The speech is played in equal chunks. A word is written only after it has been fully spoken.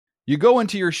You go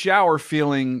into your shower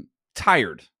feeling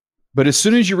tired, but as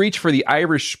soon as you reach for the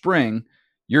Irish Spring,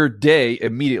 your day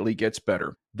immediately gets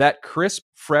better. That crisp,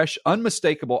 fresh,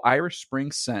 unmistakable Irish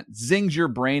Spring scent zings your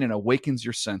brain and awakens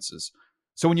your senses.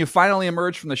 So when you finally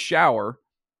emerge from the shower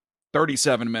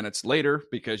 37 minutes later,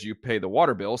 because you pay the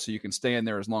water bill so you can stay in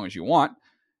there as long as you want,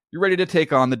 you're ready to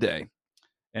take on the day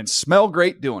and smell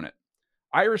great doing it.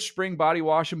 Irish Spring Body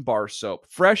Wash and Bar Soap.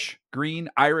 Fresh, green,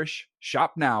 Irish.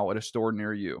 Shop now at a store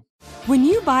near you. When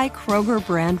you buy Kroger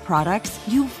brand products,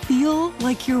 you feel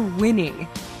like you're winning.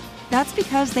 That's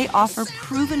because they offer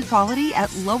proven quality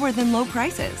at lower than low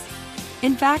prices.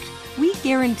 In fact, we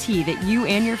guarantee that you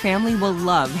and your family will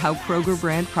love how Kroger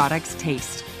brand products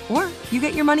taste, or you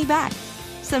get your money back.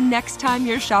 So next time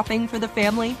you're shopping for the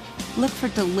family, look for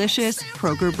delicious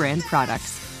Kroger brand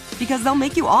products, because they'll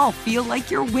make you all feel like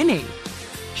you're winning.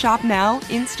 Shop now,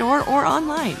 in-store, or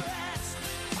online.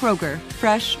 Kroger,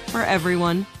 fresh for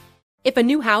everyone. If a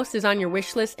new house is on your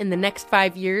wish list in the next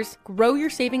 5 years, grow your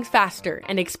savings faster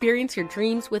and experience your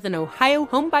dreams with an Ohio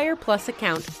Homebuyer Plus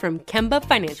account from Kemba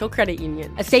Financial Credit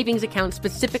Union. A savings account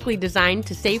specifically designed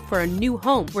to save for a new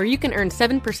home, where you can earn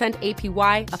 7%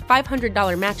 APY, a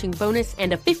 $500 matching bonus,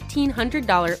 and a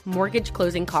 $1,500 mortgage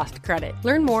closing cost credit.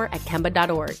 Learn more at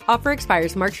Kemba.org. Offer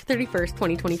expires March 31st,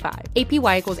 2025.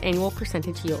 APY equals annual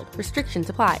percentage yield. Restrictions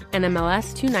apply.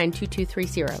 NMLS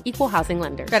 292230. Equal housing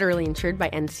lender. Federally insured by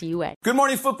NCUA. Good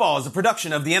Morning Football is a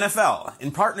production of the NFL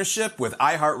in partnership with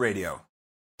iHeartRadio.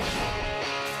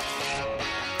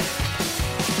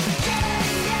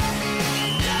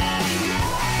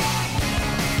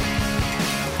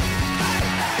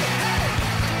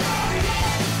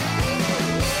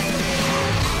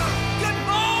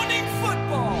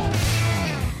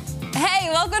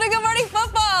 Welcome to Good Morning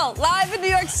Football, live in New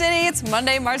York City. It's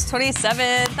Monday, March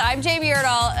 27th. I'm Jamie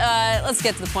Erdahl. Let's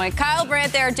get to the point. Kyle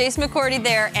Brandt there, Jason McCourty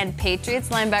there, and Patriots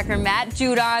linebacker Matt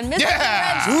Judon. Mr.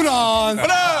 Yeah, Judon.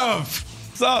 What up?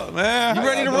 What's up, man? You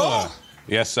ready to roll?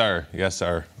 Yes, sir. Yes,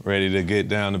 sir. Ready to get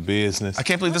down to business. I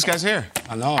can't believe this guy's here.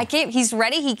 I know. He's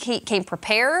ready. He came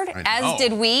prepared, as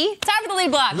did we. Time for the lead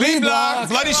block. Lead block.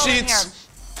 Bloody sheets.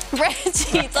 Red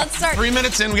sheets. Let's start. 3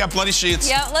 minutes in, we got bloody sheets.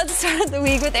 Yeah, let's start the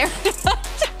week with Aaron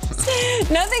Rodgers.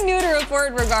 Nothing new to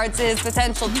report in regards to his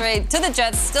potential trade to the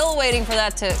Jets. Still waiting for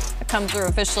that to come through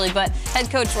officially, but head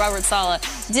coach Robert Saleh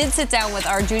did sit down with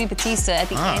our Judy Battista at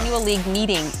the annual league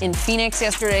meeting in Phoenix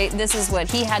yesterday. This is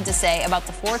what he had to say about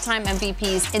the four-time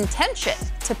MVP's intention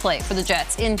to play for the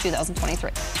Jets in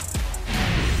 2023.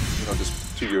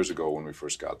 Just 2 years ago when we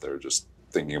first got there, just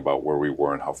thinking about where we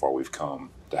were and how far we've come,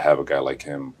 to have a guy like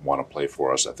him want to play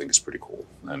for us, I think is pretty cool,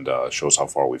 and shows how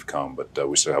far we've come. But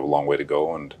we still have a long way to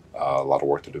go and a lot of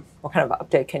work to do. What kind of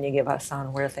update can you give us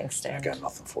on where things stand? I got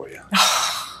nothing for you.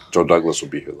 Joe Douglas will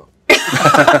be here, though.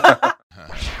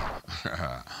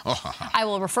 I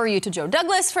will refer you to Joe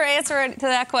Douglas for answer to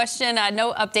that question.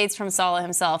 No updates from Saleh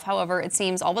himself. However, it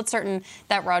seems all but certain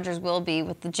that Rodgers will be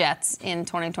with the Jets in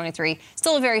 2023.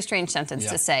 Still a very strange sentence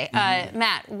to say.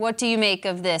 Matt, what do you make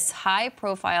of this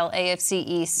high-profile AFC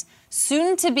East,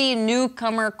 soon-to-be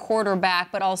newcomer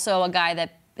quarterback, but also a guy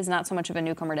that is not so much of a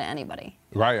newcomer to anybody?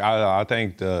 Right. I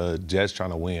think the Jets trying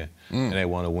to win, and they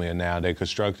want to win now. They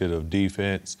constructed a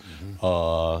defense.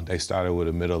 They started with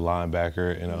a middle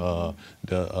linebacker and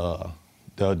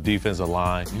the defensive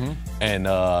line. And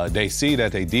they see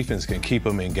that their defense can keep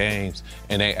them in games,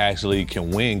 and they actually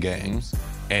can win games.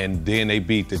 And then they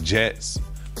beat the Jets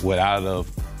they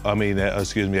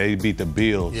beat the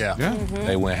Bills.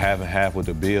 They went half and half with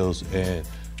the Bills. And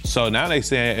so now they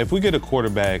saying if we get a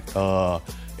quarterback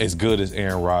as good as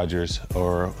Aaron Rodgers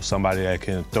or somebody that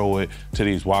can throw it to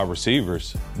these wide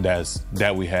receivers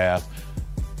that we have,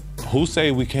 who say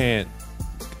we can't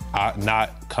not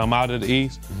come out of the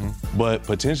East, but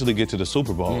potentially get to the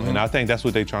Super Bowl? And I think that's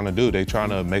what they're trying to do. They're trying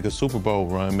to make a Super Bowl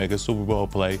run, make a Super Bowl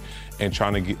play, and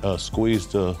trying to squeeze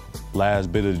the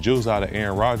last bit of the juice out of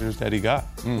Aaron Rodgers that he got.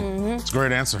 It's a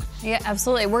great answer. Yeah,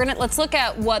 absolutely. Let's look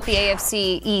at what the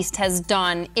AFC East has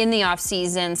done in the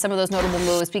offseason, some of those notable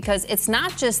moves, because it's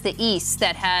not just the East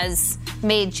that has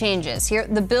made changes. Here,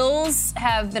 the Bills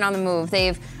have been on the move.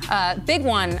 They've big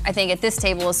one, I think, at this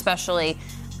table especially.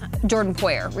 Jordan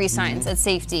Poyer resigns at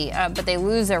safety, but they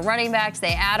lose their running backs.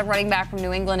 They add a running back from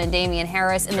New England and Damian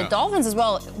Harris. And the Dolphins as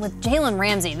well with Jalen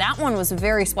Ramsey. That one was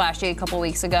very splashy a couple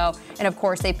weeks ago. And, of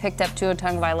course, they picked up Tua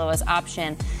Tagovailoa's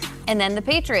option. And then the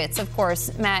Patriots, of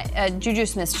course, Juju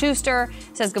Smith-Schuster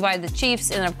says goodbye to the Chiefs.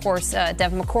 And, of course,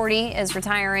 Devin McCourty is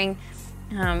retiring.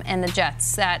 And the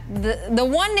Jets. The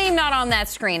one name not on that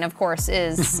screen, of course,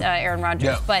 is Aaron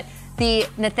Rodgers. But the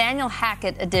Nathaniel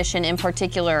Hackett edition in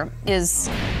particular is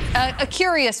a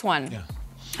curious one.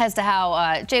 as to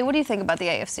how, Jay, what do you think about the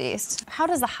AFC East? How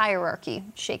does the hierarchy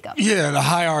shake up? Yeah, the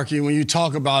hierarchy, when you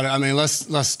talk about it, I mean,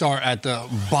 let's start at the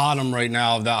bottom right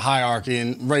now of that hierarchy.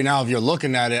 And right now, if you're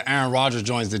looking at it, Aaron Rodgers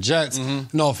joins the Jets.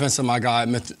 No offense to my guy,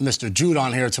 Mr.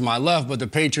 Judon here to my left, but the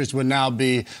Patriots would now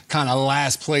be kind of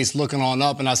last place looking on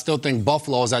up. And I still think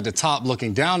Buffalo is at the top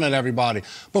looking down at everybody.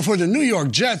 But for the New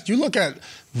York Jets, you look at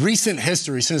recent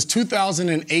history. Since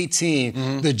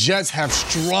 2018, the Jets have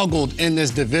struggled in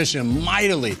this division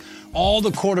mightily. All the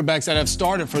quarterbacks that have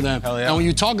started for them. Hell yeah. And when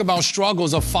you talk about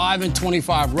struggles, a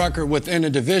 5-25 record within a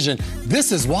division,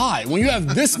 this is why. When you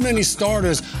have this many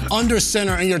starters under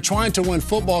center and you're trying to win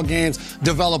football games,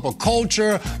 develop a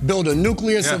culture, build a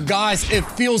nucleus of guys, it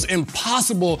feels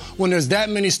impossible when there's that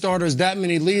many starters, that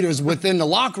many leaders within the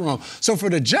locker room. So for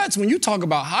the Jets, when you talk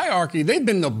about hierarchy, they've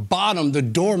been the bottom, the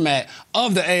doormat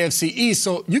of the AFC East.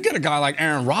 So you get a guy like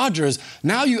Aaron Rodgers,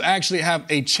 now you actually have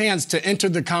a chance to enter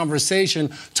the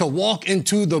conversation, to walk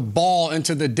into the ball,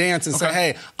 into the dance and say,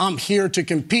 hey, I'm here to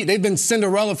compete. They've been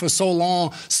Cinderella for so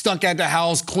long, stuck at the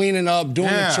house, cleaning up,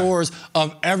 doing the chores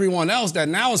of everyone else, that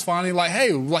now is finally like,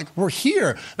 hey, like, we're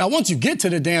here. Now, once you get to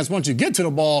the dance, once you get to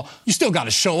the ball, you still got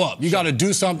to show up. You got to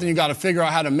do something. You got to figure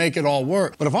out how to make it all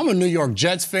work. But if I'm a New York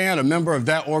Jets fan, a member of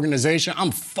that organization, I'm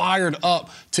fired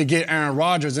up to get Aaron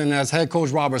Rodgers. And as head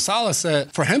coach Robert Saleh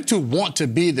said, for him to want to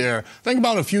be there, think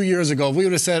about a few years ago, if we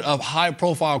would have said of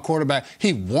high-profile quarterback,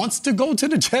 he wants to go to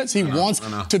the Jets. He wants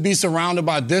to be surrounded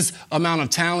by this amount of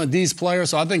talent, these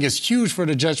players. So I think it's huge for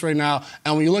the Jets right now.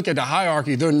 And when you look at the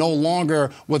hierarchy, they're no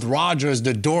longer with Rodgers,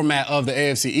 the doormat of the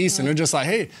AFC East. And they're just like,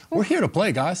 hey, we're here to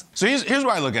play, guys. So here's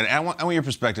why I look at it. I want your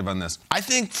perspective on this. I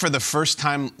think for the first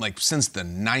time, like since the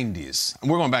 90s, and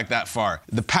we're going back that far,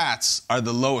 the Pats are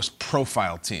the lowest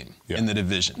profile team in the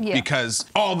division. Because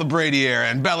all the Brady era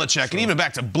and Belichick, and even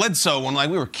back to Bledsoe when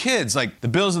we were kids, like the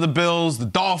Bills are the Bills, the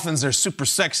Dolphins, they're super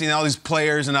sexy, and all these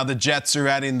players, and now the Jets are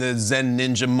adding the Zen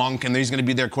Ninja Monk, and he's going to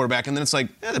be their quarterback. And then it's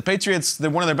like, the Patriots, they're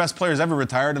one of their best players ever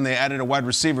retired, and they added a wide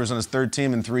receiver on his third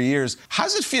team in 3 years. How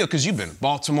does it feel? Because you've been in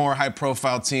Baltimore,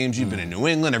 high-profile teams, you've been in New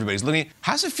England, everybody's looking at you.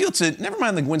 How does it feel to, never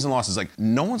mind the wins and losses, like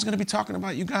no one's going to be talking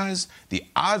about you guys, the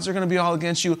odds are going to be all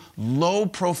against you, low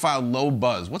profile, low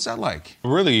buzz. What's that like?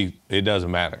 Really, it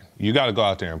doesn't matter. You got to go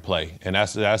out there and play, and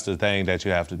that's the thing that you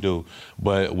have to do.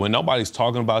 But when nobody's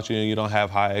talking about you and you don't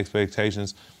have high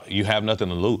expectations, you have nothing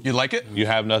to lose. You like it? You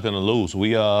have nothing to lose.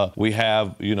 We have,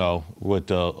 with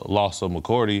the loss of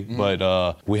McCourty,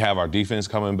 but we have our defense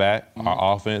coming back,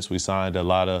 our offense. We signed a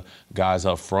lot of guys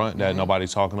up front that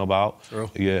nobody's talking about.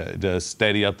 True. Yeah, to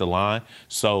steady up the line.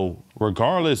 So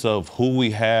regardless of who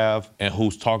we have and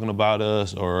who's talking about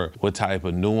us or what type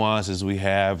of nuances we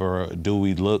have, or do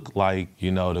we look like,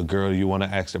 the girl you want to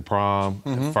ask to prom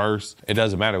first, it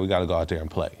doesn't matter. We got to go out there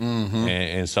and play.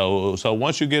 And so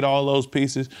once you get all those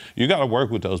pieces, you got to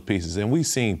work with those pieces. And we've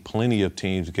seen plenty of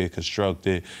teams get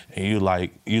constructed, and you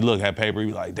look at paper,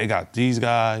 you're like, they got these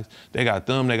guys, they got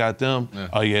them. Yeah.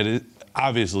 Oh, yeah,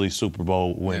 obviously Super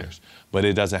Bowl winners. Yeah. But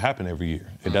it doesn't happen every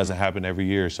year. It doesn't happen every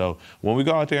year. So when we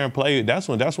go out there and play, that's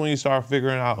when you start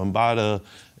figuring out. And by the,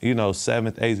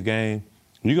 7th, 8th game,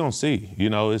 you're going to see,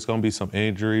 it's going to be some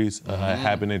injuries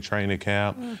happen in training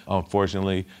camp,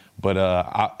 unfortunately. But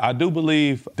I do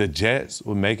believe the Jets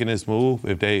were making this move.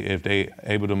 If they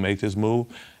able to make this move,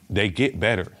 they get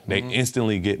better. They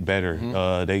instantly get better.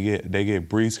 They get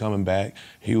Brees coming back.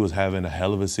 He was having a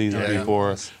hell of a season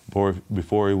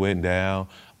before he went down.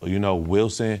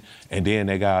 Wilson, and then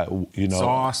they got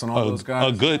Sauce and all those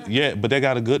guys. But they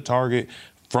got a good target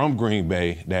from Green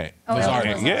Bay.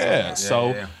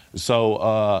 So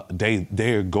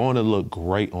they're going to look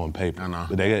great on paper. I know.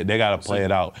 But they got to play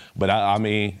it out. But I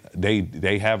mean,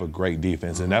 they have a great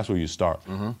defense, and that's where you start.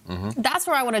 That's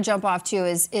where I want to jump off to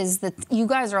is that you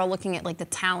guys are all looking at the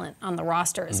talent on the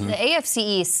rosters. The AFC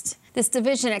East, this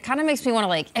division, it kind of makes me want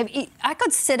to I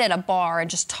could sit at a bar and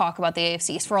just talk about the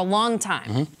AFC East for a long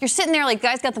time. You're sitting there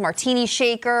guy's got the martini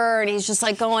shaker and he's just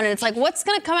going, and it's what's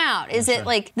going to come out? Is it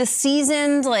the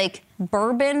seasoned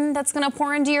bourbon that's going to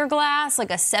pour into your glass,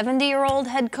 like a 70-year-old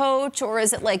head coach, or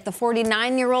is it the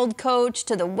 49-year-old coach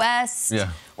to the west? Yeah.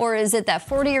 Or is it that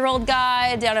 40-year-old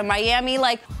guy down in Miami?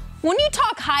 When you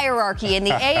talk hierarchy in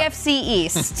the AFC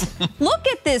East, look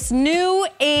at this new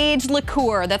age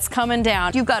liqueur that's coming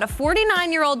down. You've got a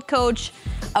 49-year-old coach,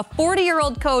 a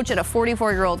 40-year-old coach, and a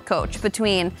 44-year-old coach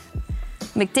between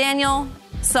McDaniel,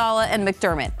 Saleh, and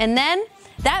McDermott. And then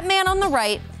that man on the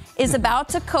right is about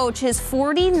to coach his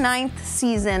 49th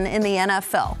season in the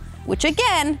NFL, which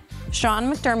again,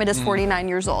 Sean McDermott is 49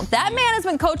 years old. That man has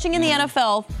been coaching in the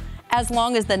NFL as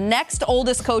long as the next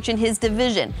oldest coach in his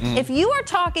division. If you are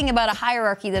talking about a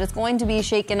hierarchy that is going to be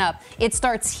shaken up, it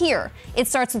starts here. It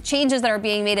starts with changes that are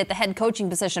being made at the head coaching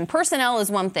position. Personnel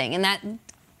is one thing, and that,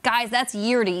 guys, that's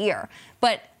year to year.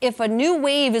 But if a new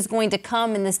wave is going to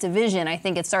come in this division, I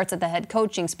think it starts at the head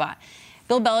coaching spot.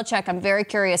 Bill Belichick, I'm very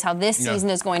curious how this season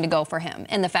is going to go for him,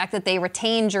 and the fact that they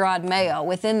retained Gerard Mayo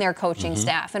within their coaching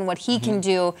staff and what he can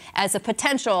do as a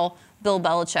potential Bill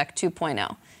Belichick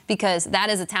 2.0. Because that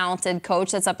is a talented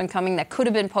coach that's up and coming that could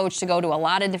have been poached to go to a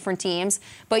lot of different teams.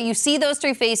 But you see those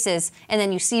three faces, and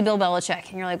then you see Bill Belichick,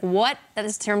 and you're like, what? That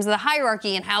is in terms of the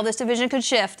hierarchy and how this division could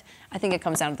shift. I think it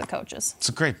comes down to the coaches. It's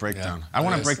a great breakdown. Yeah, I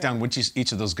want to break down which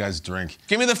each of those guys drink.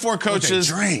 Give me the four coaches,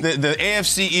 the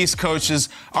AFC East coaches.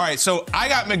 All right, so I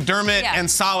got McDermott and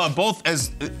Saleh both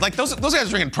as, like, those guys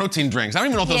drinking protein drinks. I don't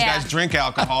even know if those guys drink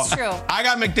alcohol. That's true. I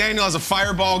got McDaniel as a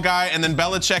fireball guy, and then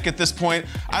Belichick at this point.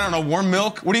 I don't know, warm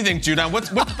milk? What do you think, Judon? What's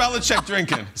Belichick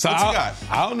drinking? So what's he got?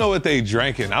 I don't know what they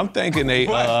drinking. I'm thinking they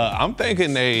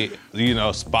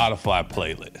Spotify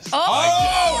playlist.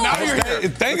 Oh, now you're here.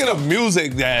 Thinking of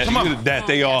music that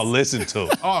they all listen to.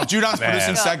 Oh, Judon's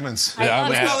producing segments.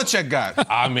 What's Belichick got?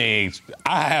 I mean,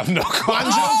 I have no clue.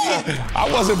 I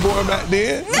wasn't born back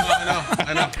then.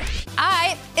 I know. All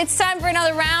right, it's time for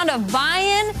another round of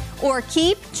buy-in or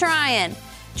keep trying.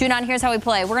 Judon, here's how we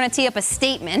play. We're going to tee up a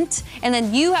statement, and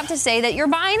then you have to say that you're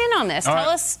buying in on this.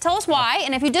 Tell us why,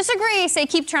 and if you disagree, say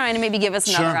keep trying and maybe give us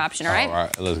another option, all right? All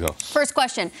right, let's go. First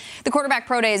question. The quarterback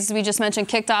pro days, as we just mentioned,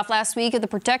 kicked off last week with the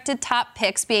projected top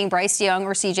picks being Bryce Young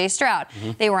or C.J. Stroud.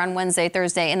 They were on Wednesday,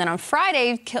 Thursday, and then on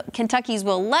Friday, Kentucky's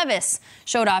Will Levis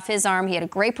showed off his arm. He had a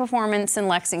great performance in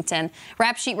Lexington.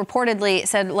 Rap Sheet reportedly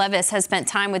said Levis has spent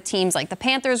time with teams like the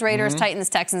Panthers, Raiders, Titans,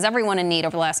 Texans, everyone in need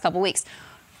over the last couple weeks.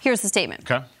 Here's the statement.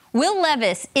 Okay. Will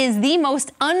Levis is the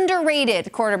most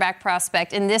underrated quarterback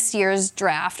prospect in this year's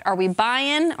draft. Are we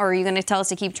buying, or are you going to tell us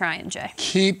to keep trying, Jay?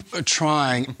 Keep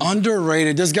trying.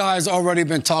 Underrated. This guy has already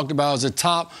been talked about as a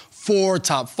top 4,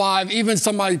 top 5. Even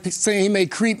somebody saying he may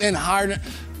creep in higher.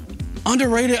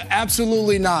 Underrated?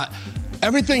 Absolutely not.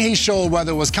 Everything he showed,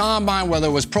 whether it was combine, whether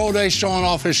it was pro day, showing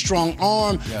off his strong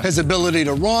arm, his ability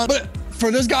to run. But for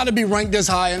this guy to be ranked this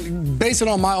high, and based it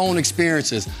on my own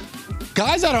experiences,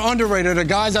 guys that are underrated are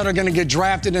guys that are going to get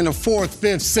drafted in the 4th,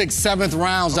 5th, 6th, 7th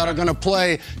rounds that are going to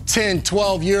play 10,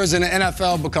 12 years in the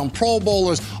NFL, become Pro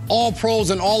Bowlers, all pros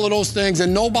and all of those things,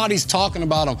 and nobody's talking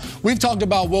about them. We've talked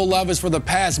about Will Levis for the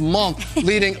past month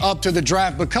leading up to the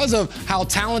draft because of how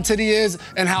talented he is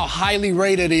and how highly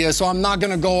rated he is. So I'm not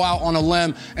going to go out on a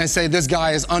limb and say this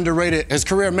guy is underrated. His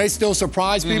career may still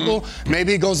surprise people.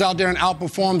 Maybe he goes out there and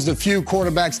outperforms the few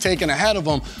quarterbacks taken ahead of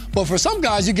him. But for some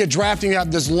guys, you get drafted and you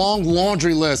have this long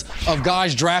laundry list of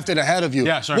guys drafted ahead of you.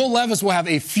 Yeah, sure. Will Levis will have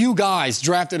a few guys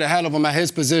drafted ahead of him at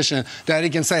his position that he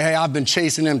can say, hey, I've been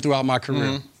chasing him throughout my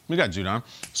career. We got Judon.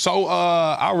 So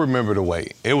I remember the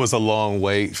wait. It was a long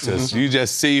wait. You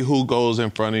just see who goes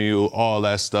in front of you, all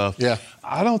that stuff. Yeah.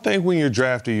 I don't think when you're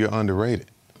drafted, you're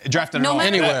underrated. Drafted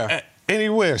Anywhere.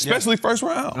 Anywhere, especially first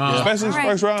round. Especially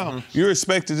first round. You're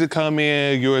expected to come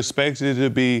in. You're expected to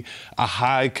be a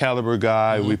high caliber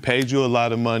guy. We paid you a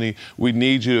lot of money. We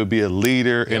need you to be a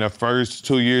leader in the first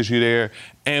 2 years you're there.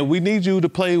 And we need you to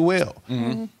play well.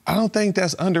 I don't think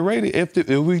that's underrated. If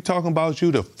we're talking about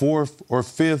you, the 4th or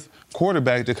 5th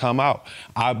quarterback to come out,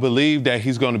 I believe that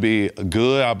he's going to be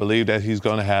good. I believe that he's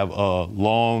going to have a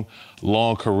long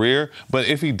career. But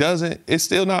if he doesn't, it's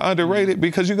still not underrated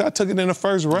because you got took it in the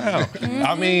first round.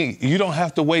 I mean, you don't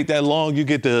have to wait that long. You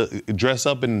get to dress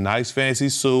up in a nice fancy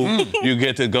suit. You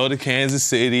get to go to Kansas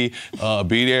City,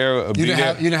 be there. You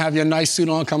didn't have your nice suit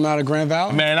on coming out of Grand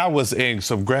Valley? Man, I was in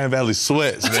some Grand Valley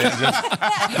sweats,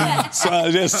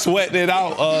 man. Just sweating it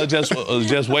out,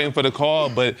 just waiting for the call.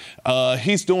 But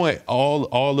he's doing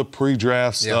all the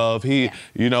pre-draft stuff. He's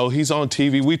on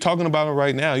TV. We're talking about him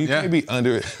right now. You can't be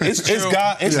under it.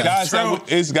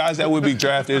 It's guys that would be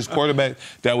drafted. It's quarterbacks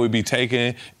that would be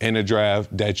taken in the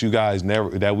draft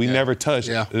that we never touched.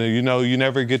 You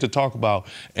never get to talk about.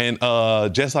 And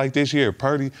just like this year,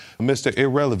 Purdy, Mr.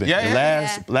 Irrelevant,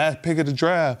 last pick of the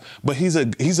draft. But he's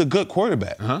a good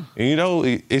quarterback.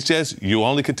 And it's just you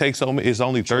only could take so many. It's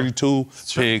only 32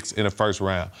 picks in the first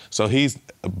round. So he's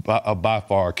by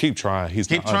far. Keep trying.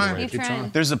 Keep trying.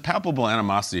 There's a palpable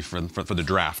animosity for the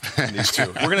draft in these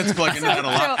two. We're going to plug into that a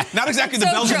lot. Not exactly the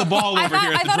bells of the ball over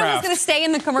here at the draft. I thought it was going to stay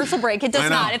in the commercial break. It does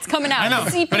not. It's coming out. I know.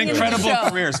 It's but incredible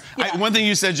careers. Yeah. One thing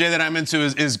you said, Jay, that I'm into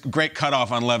is great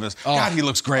cutoff on Levis. God, he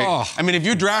looks great. I mean, if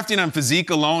you're drafting on physique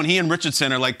alone, he and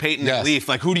Richardson are like Peyton and Leaf.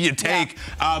 Like, who do you take?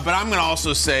 But I'm going to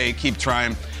also say keep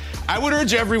trying. I would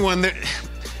urge everyone that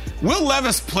Will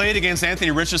Levis played against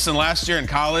Anthony Richardson last year in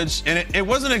college, and it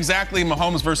wasn't exactly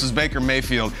Mahomes versus Baker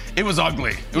Mayfield. It was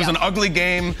ugly. It was an ugly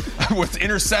game with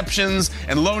interceptions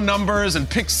and low numbers and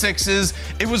pick sixes.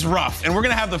 It was rough, and we're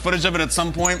going to have the footage of it at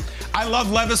some point. I love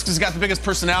Levis because he's got the biggest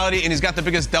personality, and he's got the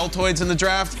biggest deltoids in the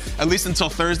draft, at least until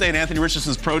Thursday at Anthony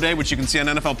Richardson's Pro Day, which you can see on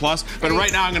NFL Plus. But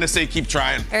right now, I'm going to say keep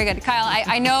trying. Very good. Kyle,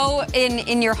 I know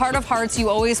in your heart of hearts you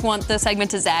always want the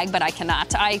segment to zag, but I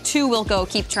cannot. I, too, will go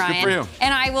keep trying. Good for you.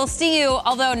 And I will see you,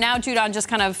 although now Judon just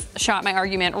kind of shot my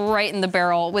argument right in the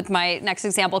barrel with my next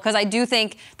example, because I do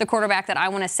think the quarterback that I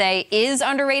want to say is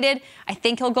underrated. I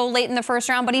think he'll go late in the first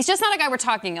round, but he's just not a guy we're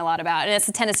talking a lot about, and it's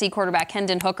the Tennessee quarterback,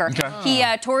 Hendon Hooker. Okay. He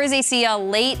tore his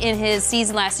ACL late in his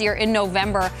season last year in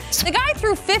November. The guy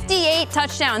threw 58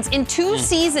 touchdowns in 2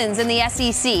 seasons in the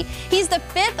SEC. He's the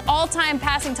 5th all-time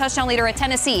passing touchdown leader at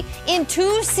Tennessee in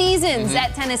 2 seasons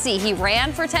at Tennessee. He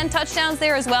ran for 10 touchdowns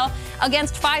there as well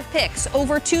against 5 picks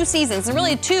over 2 seasons. And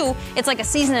really 2, it's like a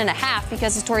season and a half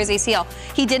because he tore his ACL.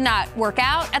 He did not work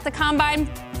out at the Combine.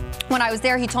 When I was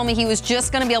there, he told me he was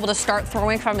just going to be able to start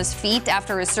throwing from his feet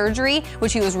after his surgery,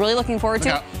 which he was really looking forward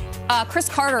to. Chris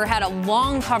Carter had a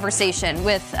long conversation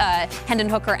with Hendon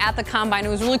Hooker at the Combine. It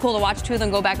was really cool to watch 2 of them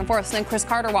go back and forth. So then Chris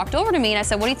Carter walked over to me, and I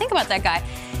said, what do you think about that guy?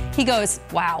 He goes,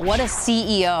 wow, what a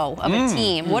CEO of a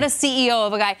team. What a CEO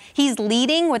of a guy. He's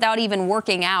leading without even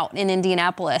working out in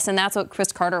Indianapolis. And that's what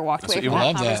Chris Carter walked away from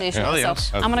that conversation. Yeah.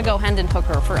 So I'm going to go Hendon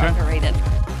Hooker for underrated.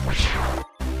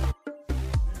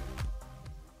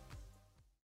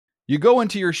 You go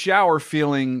into your shower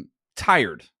feeling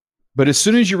tired, but as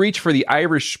soon as you reach for the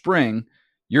Irish Spring,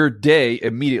 your day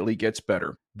immediately gets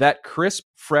better. That crisp,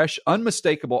 fresh,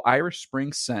 unmistakable Irish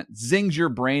Spring scent zings your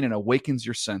brain and awakens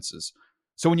your senses.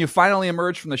 So when you finally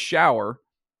emerge from the shower,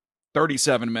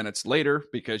 37 minutes later,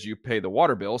 because you pay the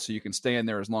water bill so you can stay in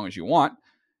there as long as you want,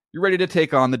 you're ready to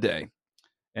take on the day.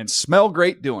 And smell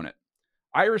great doing it.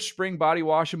 Irish Spring Body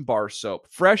Wash and Bar Soap.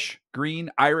 Fresh,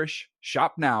 green, Irish.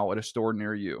 Shop now at a store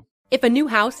near you. If a new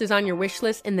house is on your wish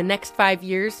list in the next 5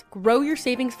 years, grow your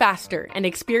savings faster and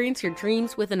experience your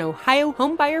dreams with an Ohio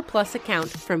Homebuyer Plus account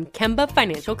from Kemba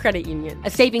Financial Credit Union. A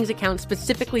savings account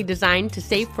specifically designed to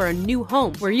save for a new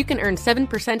home where you can earn 7%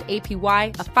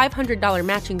 APY, a $500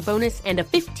 matching bonus, and a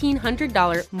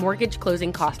 $1,500 mortgage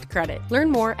closing cost credit. Learn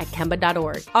more at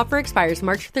Kemba.org. Offer expires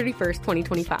March 31st,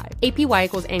 2025. APY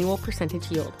equals annual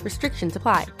percentage yield. Restrictions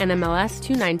apply. NMLS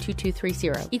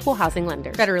 292230. Equal housing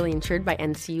lender. Federally insured by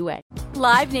NCUA.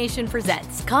 Live Nation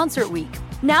presents Concert Week.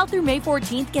 Now through May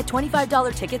 14th, get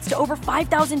 $25 tickets to over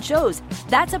 5,000 shows.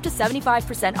 That's up to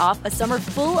 75% off a summer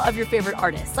full of your favorite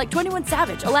artists like 21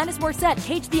 Savage, Alanis Morissette,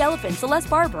 Cage the Elephant, Celeste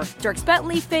Barber, Dierks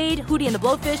Bentley, Fade, Hootie and the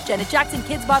Blowfish, Janet Jackson,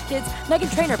 Kids Bop Kids,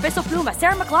 Meghan Trainor, Bissell Pluma,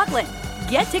 Sarah McLachlan.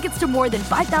 Get tickets to more than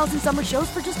 5,000 summer shows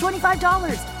for just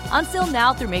 $25. Until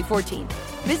now through May 14th.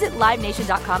 Visit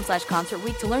LiveNation.com/Concert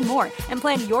Week to learn more and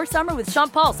plan your summer with Sean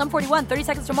Paul, Sum 41, 30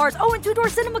 Seconds to Mars, and Two Door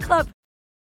Cinema Club.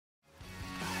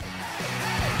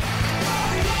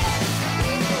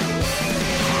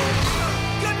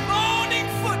 Good morning,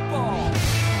 football.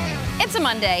 It's a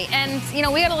Monday, and, we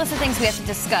got a list of things we have to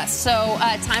discuss. So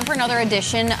time for another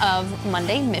edition of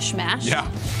Monday Mishmash. Yeah.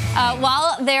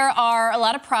 While there are a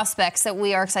lot of prospects that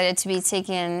we are excited to be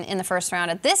taken in the first round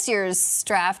at this year's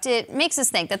draft, it makes us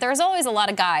think that there's always a lot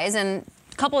of guys, and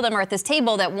a couple of them are at this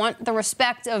table, that want the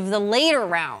respect of the later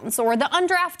rounds or the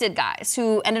undrafted guys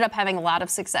who ended up having a lot of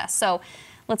success. So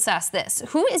let's ask this.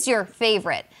 Who is your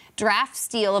favorite draft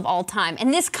steal of all time?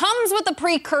 And this comes with a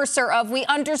precursor of, we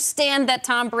understand that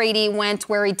Tom Brady went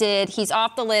where he did. He's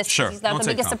off the list. Sure. He's not the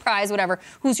biggest surprise, whatever.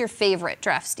 Who's your favorite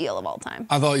draft steal of all time?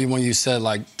 I thought when you said Tom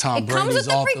Brady's off the list. It comes with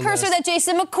the precursor that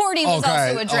Jason McCourty was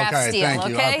also a draft steal. Thank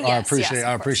you. Okay,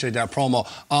 I appreciate that promo.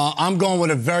 I'm going with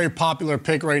a very popular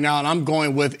pick right now, and I'm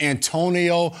going with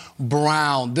Antonio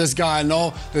Brown. This guy, I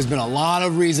know there's been a lot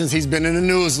of reasons he's been in the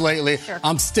news lately. Sure.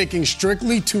 I'm sticking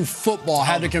strictly to football. I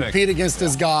had to compete against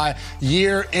this guy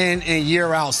year in and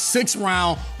year out. 6th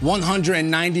round,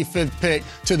 195th pick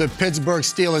to the Pittsburgh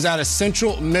Steelers out of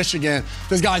Central Michigan.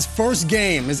 This guy's first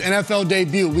game, his NFL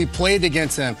debut, we played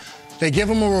against him. They give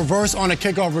him a reverse on a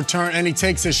kickoff return, and he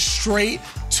takes it straight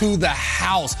to the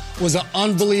house. Was an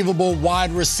unbelievable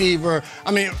wide receiver.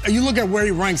 I mean, you look at where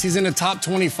he ranks. He's in the top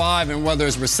 25, and whether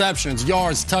it's receptions,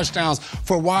 yards, touchdowns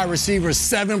for wide receivers,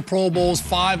 7 Pro Bowls,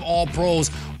 5 All-Pros,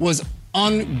 was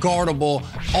unguardable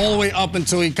all the way up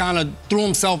until he kind of threw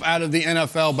himself out of the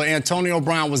NFL. But Antonio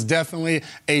Brown was definitely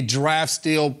a draft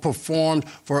steal, performed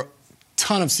for a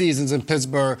ton of seasons in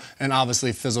Pittsburgh, and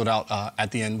obviously fizzled out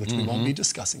at the end, which we won't be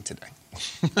discussing today.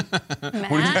 What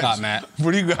do you got, Matt?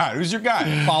 What do you got? Who's your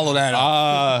guy? Follow that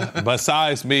up.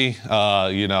 Besides me,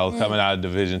 coming out of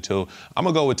Division II, I'm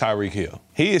going to go with Tyreek Hill.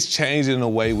 He is changing the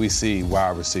way we see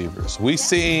wide receivers. We've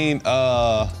seen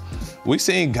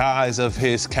guys of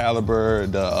his caliber,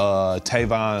 the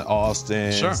Tavon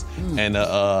Austins, and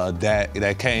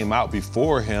that came out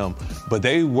before him, but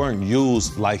they weren't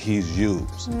used like he's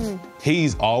used.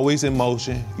 He's always in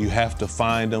motion. You have to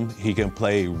find him. He can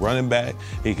play running back.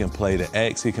 He can play the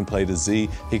X. He can play the Z.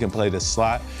 He can play the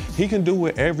slot. He can do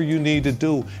whatever you need to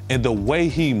do. And the way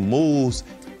he moves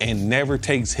and never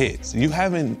takes hits. You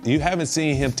haven't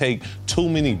seen him take too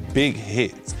many big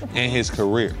hits in his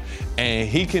career. And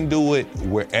he can do it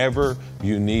wherever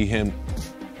you need him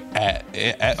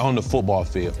at on the football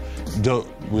field. The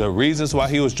reasons why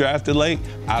he was drafted late,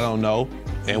 I don't know.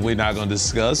 And we're not going to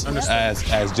discuss,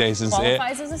 as Jason said.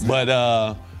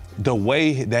 But the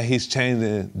way that he's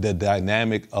changing the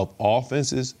dynamic of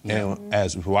offenses and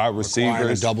as wide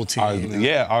receivers double team,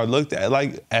 are looked at.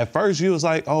 Like, at first you was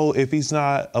like, oh, if he's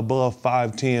not above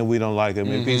 5'10", we don't like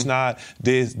him. If he's not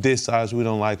this size, we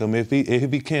don't like him. If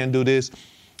he can't do this,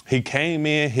 he came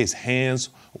in, his hands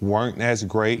weren't as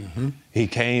great. He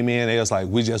came in, it was like,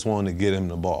 we just wanted to get him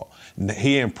the ball.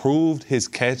 He improved his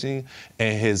catching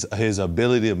and his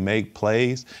ability to make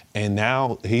plays, and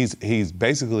now he's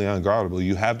basically unguardable.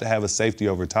 You have to have a safety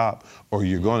over top, or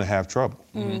you're going to have trouble.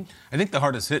 I think the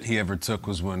hardest hit he ever took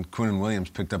was when Quinnen Williams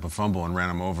picked up a fumble and ran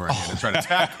him over and he had to try to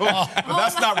tackle. But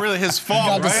that's not really his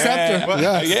fault,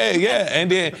 right? Yeah. And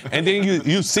then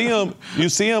you see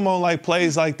him on like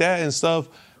plays like that and stuff.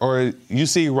 Or you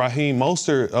see Raheem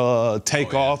Mostert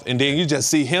take off, and then you just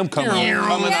see him coming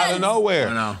out of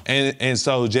nowhere. And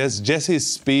so just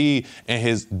his speed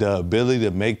and the ability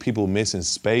to make people miss in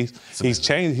space, he's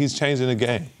changing the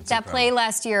game. That play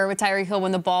last year with Tyreek Hill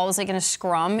when the ball was like in a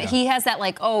scrum, he has that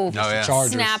like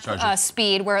snap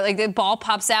speed where like the ball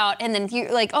pops out, and then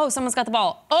you're like, oh, someone's got the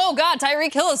ball. Oh God,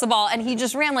 Tyreek Hill has the ball, and he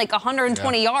just ran like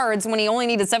 120 yards when he only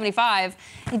needed 75.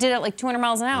 He did it at like 200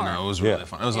 miles an hour. No, it was really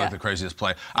fun. It was like the craziest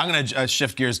play. I'm going to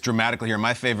shift gears dramatically here.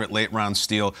 My favorite late-round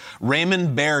steal,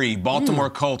 Raymond Berry, Baltimore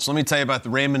Colts. Let me tell you about the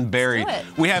Raymond Berry.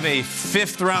 We have a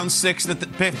fifth-round pick at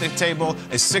the table,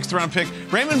 a sixth-round pick.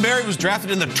 Raymond Berry was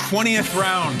drafted in the 20th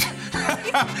round.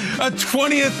 A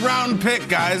 20th round pick,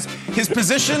 guys. His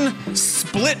position,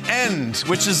 split end,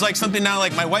 which is like something now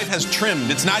like my wife has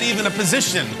trimmed. It's not even a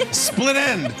position. Split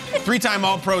end. Three-time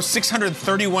All-Pro,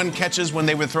 631 catches when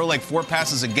they would throw like 4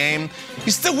 passes a game.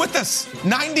 He's still with us.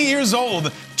 90 years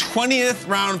old. 20th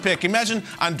round pick. Imagine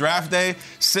on draft day,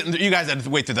 sitting there, you guys had to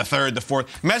wait to the 3rd, the 4th.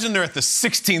 Imagine they're at the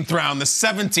 16th round, the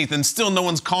 17th, and still no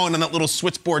one's calling on that little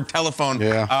switchboard telephone.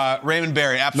 Raymond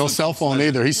Berry, absolutely. No cell phone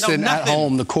either. He's sitting at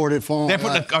home, the corded phone. They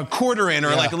put a quarter in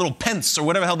or like a little pence or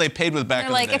whatever the hell they paid with back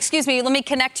in the day. They're like, excuse me, let me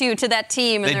connect you to that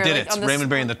team. And they did it. Raymond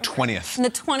Berry in the 20th. In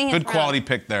the 20th Good quality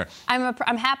pick there.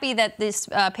 I'm happy that this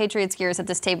Patriots gear is at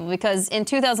this table because in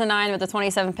 2009 with the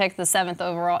 27th pick, the 7th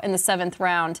overall, in the 7th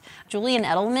round, Julian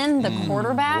Edelman, the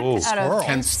quarterback out of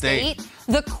Penn State.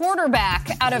 The quarterback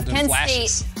out of Penn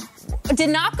State did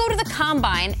not go to the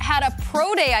combine, had a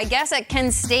pro day, I guess, at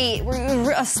Penn State,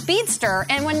 a speedster.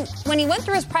 And when he went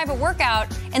through his private workout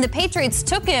and the Patriots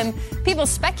took him, people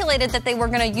speculated that they were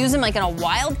going to use him like in a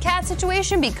wildcat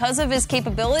situation because of his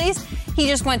capabilities. He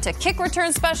just went to kick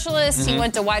return specialist. He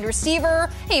went to wide receiver.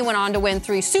 He went on to win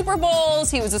 3 Super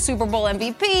Bowls. He was a Super Bowl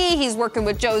MVP. He's working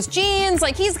with Joe's Jeans.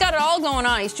 Like, he's got it all going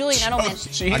on. He's Julian Edelman.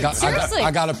 Seriously.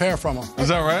 I got a pair from him. Is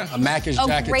that right? A Mackish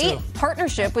jacket, too. A great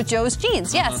partnership with Joe's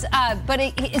Jeans, yes. But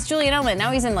it's Julian Edelman.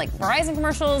 Now he's in, like, Verizon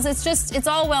commercials. It's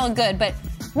all well and good. But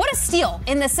what a steal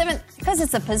in the 7th, because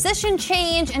it's a position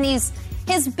change, and his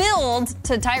build,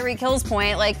 to Tyreek Hill's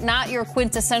point, like not your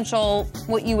quintessential,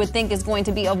 what you would think is going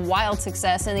to be a wild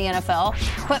success in the NFL.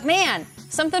 But man,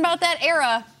 something about that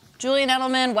era, Julian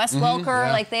Edelman, Wes Welker,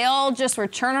 like they all just were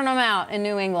churning them out in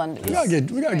New England. We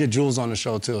gotta get Jules on the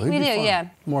show too. We do, yeah.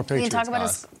 More Patriots. We can talk about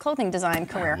his clothing design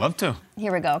career. I'd love to.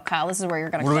 Here we go, Kyle. This is where you're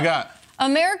going to go. What do we got?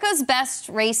 America's Best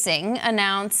Racing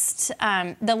announced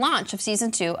the launch of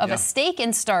season 2 of A Stake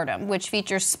in Stardom, which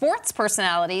features sports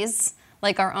personalities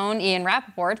like our own Ian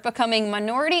Rappaport, becoming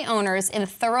minority owners in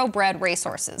thoroughbred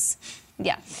racehorses.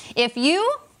 Yeah. If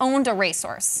you owned a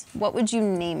racehorse, what would you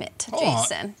name it,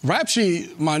 Jason? Rap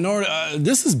sheet minority.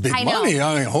 This is big money.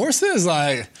 I mean, horses,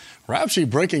 like, rap sheet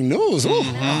breaking news. Ooh.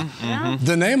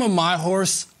 The name of my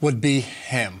horse would be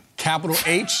him. capital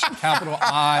H, capital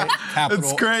I, capital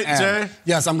That's great, M. Jay.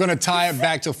 Yes, I'm going to tie it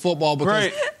back to football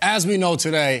because, as we know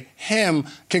today, him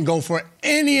can go for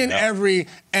any and every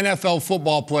NFL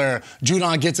football player.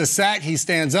 Judon gets a sack, he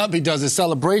stands up, he does his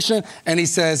celebration, and he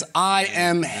says, I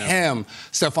am him.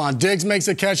 Stephon Diggs makes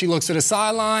a catch, he looks to the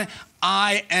sideline,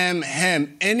 I am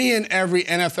him. Any and every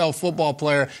NFL football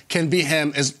player can be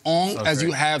him as long as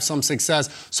you have some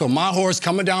success. So my horse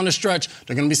coming down the stretch,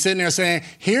 they're going to be sitting there saying,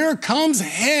 here comes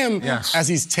him as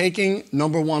he's taking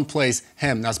number one place.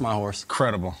 Him, that's my horse.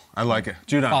 Incredible. I like it.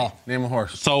 Judon, name a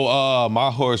horse. So my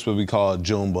horse would be called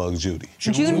Junebug Judy.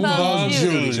 Junebug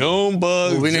Judy.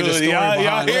 Junebug we need a story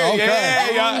behind it.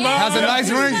 Okay. Has a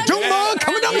nice ring. Junebug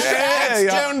coming down the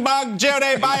stretch. Junebug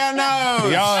Judy by your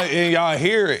nose. Y'all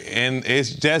hear it, and it's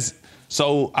just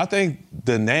so I think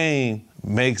the name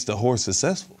makes the horse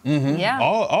successful. Yeah.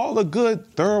 All the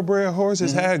good thoroughbred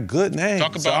horses had good names.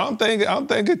 Talk about I'm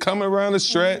thinking coming around the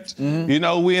stretch, you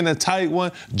know, we in a tight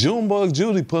one. Junebug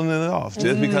Judy pulling it off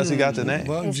just because he got the name.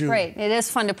 It's great. It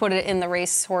is fun to put it in the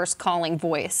racehorse calling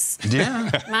voice. Yeah.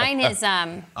 Mine is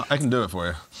I can do it for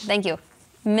you. Thank you.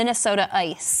 Minnesota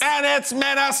Ice. And it's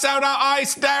Minnesota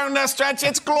Ice down the stretch.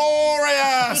 It's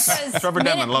glorious. Trevor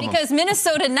Denman, love him. Because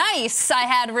Minnesota Nice I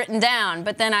had written down,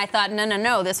 but then I thought,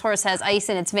 no, this horse has ice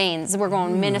in its veins. We're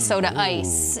going Minnesota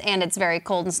Ice, and it's very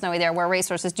cold and snowy there where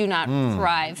racehorses do not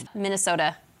thrive.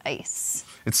 Minnesota Ice.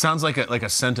 It sounds like a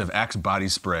scent of Axe body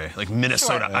spray, like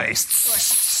Minnesota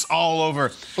Ice. All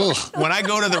over. When I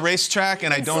go to the racetrack,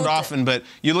 and I don't often, but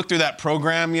you look through that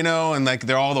program, you know, and like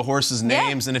they're all the horses'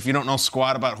 names, and if you don't know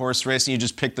squat about horse racing, you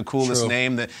just pick the coolest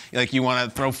name that like you want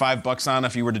to throw $5 on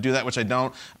if you were to do that, which I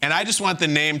don't. And I just want the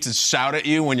name to shout at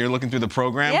you when you're looking through the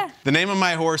program. Yeah. The name of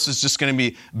my horse is just going to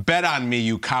be Bet on Me,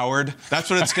 you coward. That's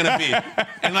what it's going to be.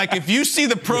 And like if you see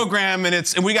the program and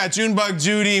we got Junebug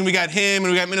Judy and we got him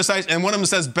and we got Minnesota Ice, and one of them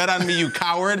says Bet on Me, you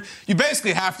coward, you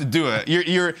basically have to do it.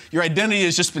 Your identity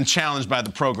has just been challenged by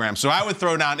the program. So I would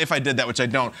throw down, if I did that, which I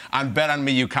don't, on Bet on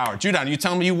Me, you coward. Judon, you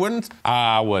telling me you wouldn't?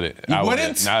 I wouldn't. You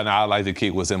wouldn't? No, I like to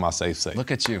keep what's in my safe.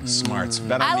 Look at you, smarts.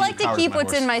 Bet on I me, like to keep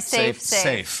what's in my safe.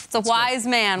 Safe. It's a wise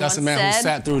man That's once a man said. who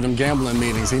sat through them gambling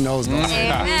meetings. He knows those.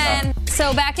 Amen.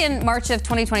 So back in March of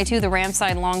 2022, the Rams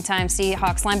signed longtime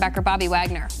Seahawks linebacker Bobby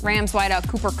Wagner. Rams wideout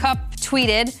Cooper Kupp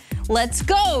tweeted, "Let's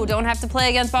go. Don't have to play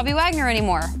against Bobby Wagner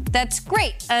anymore." That's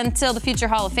great until the future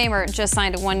Hall of Famer just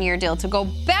signed a one-year deal to go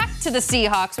back to the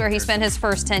Seahawks, where he spent his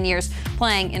first 10 years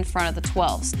playing in front of the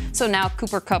 12s. So now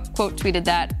Cooper Kupp quote tweeted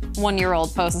that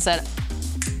one-year-old post and said,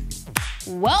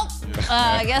 well,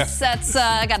 I guess that's,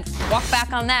 I got to walk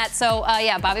back on that. So,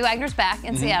 Bobby Wagner's back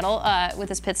in Seattle with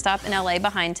his pit stop in L.A.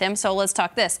 behind him. So let's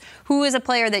talk this. Who is a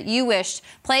player that you wished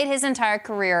played his entire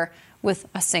career with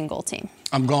a single team?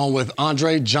 I'm going with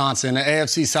Andre Johnson. The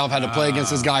AFC South had to play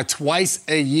against this guy twice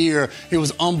a year. He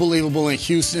was unbelievable in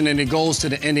Houston, and he goes to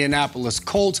the Indianapolis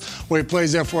Colts, where he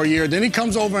plays there for a year. Then he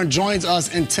comes over and joins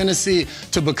us in Tennessee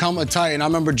to become a Titan. I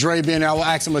remember Dre being there. I will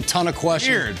ask him a ton of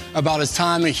questions about his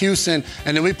time in Houston.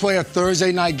 And then we play a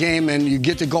Thursday night game, and you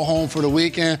get to go home for the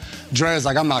weekend. Dre is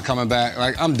like, I'm not coming back.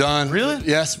 Like, I'm done. Really?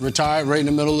 Yes, retired right in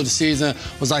the middle of the season.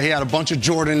 Was like, he had a bunch of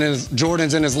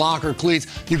Jordans in his locker, cleats.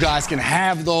 You guys can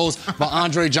have those. But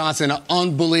Andre Johnson, an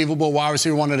unbelievable wide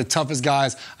receiver, one of the toughest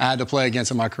guys I had to play against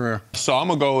in my career. So I'm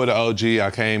going to go with the OG. I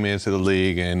came into the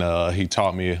league, and he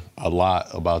taught me a lot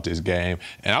about this game.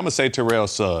 And I'm going to say Terrell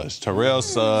Suggs. Terrell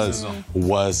Suggs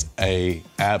was a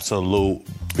absolute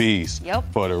beast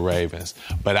for the Ravens.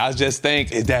 But I just think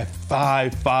that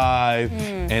 5'5"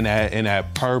 and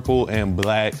that purple and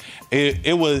black,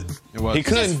 it was. He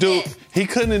couldn't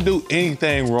do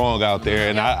anything wrong out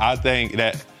there. And I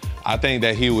think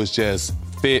that he was just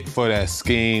fit for that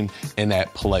scheme in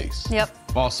that place. Yep.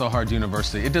 Ball so hard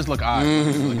university. It does look odd.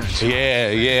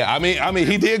 Yeah. I mean,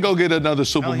 he did go get another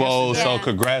Super Bowl, so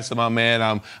congrats to my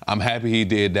man. I'm happy he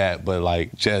did that. But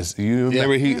like, just you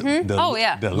remember the no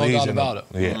doubt about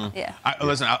it. Yeah.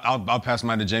 Listen, I'll pass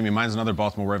mine to Jamie. Mine's another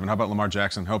Baltimore Raven. How about Lamar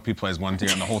Jackson? Hope he plays one year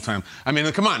the whole time. I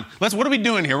mean, come on. What are we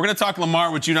doing here? We're gonna talk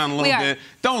Lamar with Judon a little bit.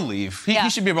 Don't leave. He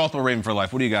should be a Baltimore Raven for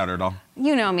life. What do you got, Erdal?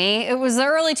 You know me. It was the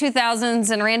early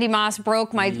 2000s, and Randy Moss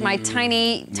broke my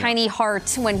tiny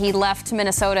heart when he left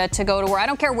Minnesota to go to where I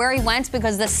don't care where he went,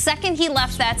 because the second he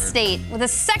left that state, the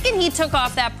second he took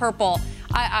off that purple,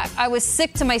 I was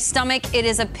sick to my stomach. It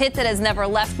is a pit that has never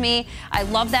left me. I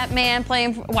love that man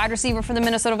playing wide receiver for the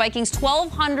Minnesota Vikings.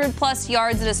 1,200 plus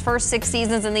yards in his first 6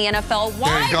 seasons in the NFL.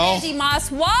 Why, Randy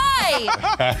Moss? Why?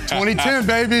 2010,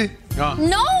 baby.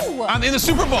 No! In the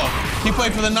Super Bowl. He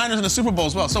played for the Niners in the Super Bowl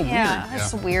as well. So weird.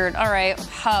 That's weird. All right.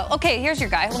 Okay, here's your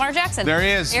guy, Lamar Jackson. There he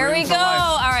is. Here we go.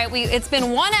 All right, it's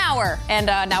been 1 hour, and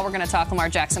now we're going to talk Lamar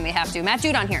Jackson. We have to. Matt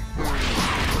Judon here.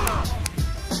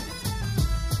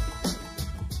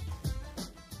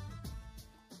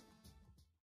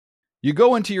 You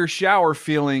go into your shower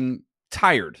feeling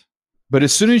tired, but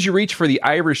as soon as you reach for the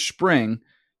Irish Spring,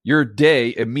 your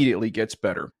day immediately gets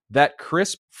better. That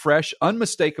crisp, fresh,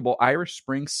 unmistakable Irish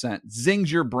Spring scent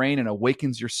zings your brain and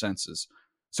awakens your senses.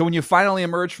 So when you finally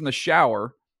emerge from the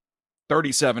shower,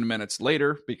 37 minutes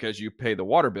later, because you pay the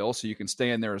water bill so you can stay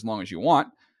in there as long as you want,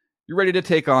 you're ready to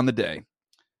take on the day.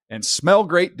 And smell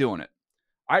great doing it.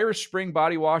 Irish Spring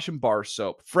Body Wash and Bar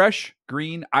Soap. Fresh,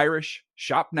 green, Irish.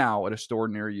 Shop now at a store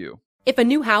near you. If a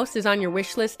new house is on your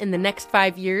wish list in the next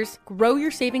 5 years, grow your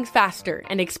savings faster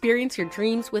and experience your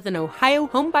dreams with an Ohio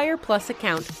Homebuyer Plus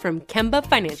account from Kemba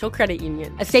Financial Credit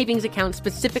Union. A savings account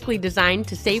specifically designed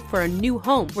to save for a new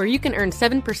home where you can earn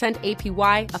 7%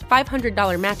 APY, a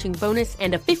 $500 matching bonus,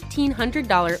 and a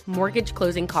 $1,500 mortgage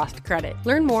closing cost credit.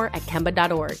 Learn more at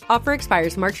Kemba.org. Offer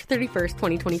expires March 31st,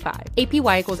 2025.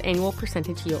 APY equals annual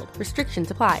percentage yield. Restrictions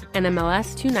apply.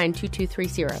 NMLS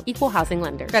 292230. Equal housing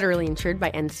lender. Federally insured by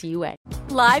NCUA.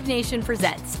 Live Nation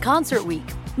presents Concert Week.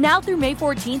 Now through May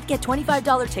 14th, get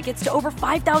 $25 tickets to over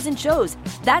 5,000 shows.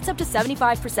 That's up to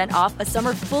 75% off a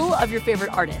summer full of your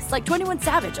favorite artists like 21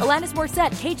 Savage, Alanis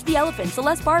Morissette, Cage the Elephant,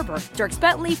 Celeste Barber, Dierks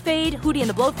Bentley, Fade, Hootie and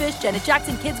the Blowfish, Janet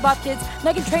Jackson, Kids Bop Kids,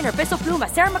 Meghan Trainor, Peso Pluma,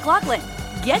 Sarah McLachlan.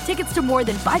 Get tickets to more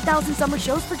than 5,000 summer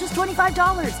shows for just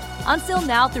 $25. Until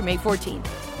now through May 14th.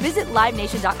 Visit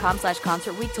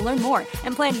LiveNation.com/Concert Week to learn more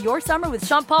and plan your summer with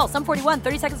Sean Paul, Sum 41,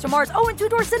 30 Seconds to Mars, and Two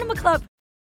Door Cinema Club.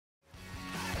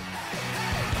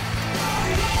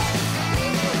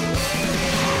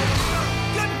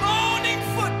 Good morning,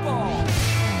 football.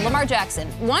 Lamar Jackson,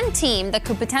 one team that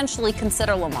could potentially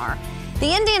consider Lamar.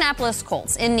 The Indianapolis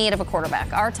Colts, in need of a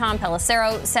quarterback. Our Tom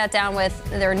Pelissero sat down with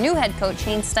their new head coach,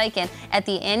 Shane Steichen, at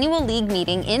the annual league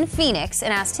meeting in Phoenix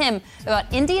and asked him about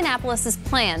Indianapolis's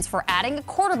plans for adding a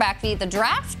quarterback via the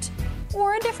draft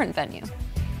or a different venue.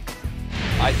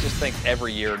 I just think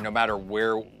every year, no matter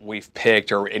where we've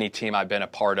picked or any team I've been a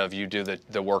part of, you do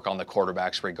the work on the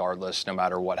quarterbacks regardless, no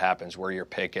matter what happens, where you're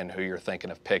picking, who you're thinking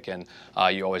of picking.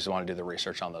 You always want to do the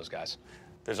research on those guys.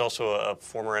 There's also a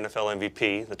former NFL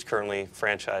MVP that's currently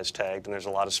franchise tagged, and there's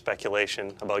a lot of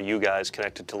speculation about you guys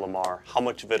connected to Lamar. How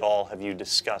much of it all have you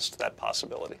discussed that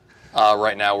possibility?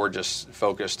 Right now, we're just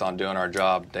focused on doing our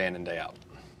job day in and day out.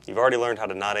 You've already learned how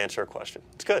to not answer a question.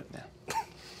 It's good. Yeah.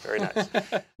 Very nice.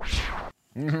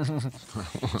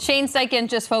 Shane Steichen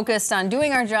just focused on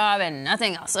doing our job and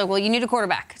nothing else. Well, you need a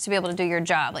quarterback to be able to do your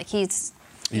job. Like he's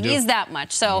that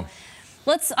much. So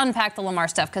let's unpack the Lamar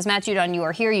stuff because Matt Judon, you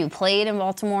are here. You played in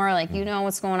Baltimore. Like you know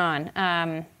what's going on.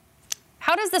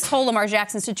 How does this whole Lamar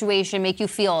Jackson situation make you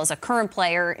feel as a current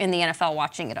player in the NFL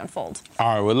watching it unfold?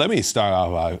 All right. Well, let me start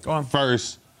off by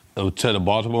first to the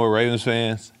Baltimore Ravens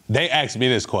fans. They asked me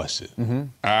this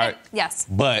question. All right. Yes.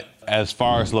 But as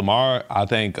far as Lamar, I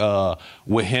think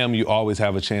with him, you always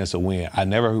have a chance to win. I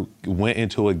never went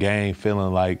into a game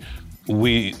feeling like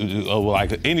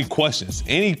any questions.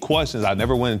 I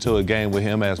never went into a game with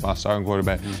him as my starting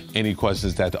quarterback. Any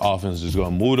questions that the offense is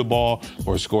going to move the ball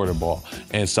or score the ball.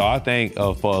 And so I think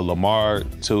for Lamar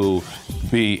to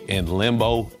be in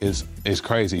limbo is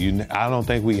crazy. I don't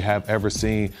think we have ever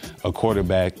seen a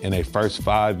quarterback in their first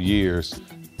 5 years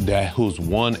who's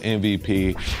won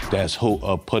MVP, that's who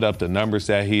put up the numbers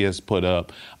that he has put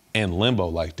up in limbo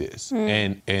like this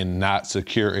and not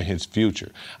secure in his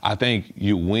future. I think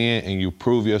you win and you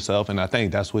prove yourself, and I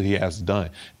think that's what he has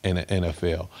done in the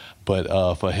NFL. But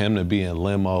for him to be in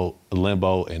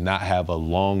limbo and not have a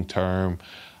long-term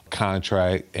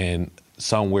contract and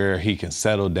somewhere he can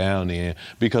settle down in,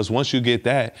 because once you get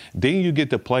that, then you get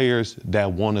the players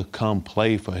that want to come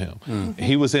play for him.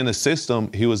 He was in a system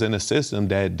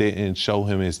that didn't show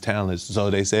him his talents,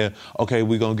 so they said, okay,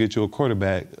 we're gonna get you a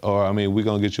quarterback, or we're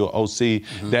gonna get you an OC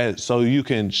that so you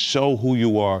can show who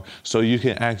you are, so you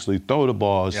can actually throw the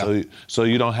ball, so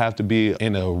you don't have to be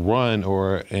in a run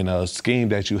or in a scheme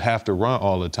that you have to run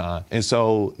all the time. And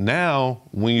so now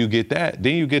when you get that,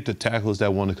 then you get the tackles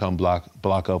that want to come block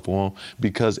up for him.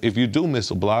 Because if you do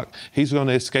miss a block, he's going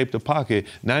to escape the pocket.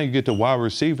 Now you get the wide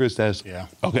receivers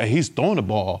okay, he's throwing the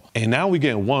ball. And now we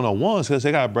getting one-on-ones because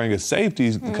they got to bring a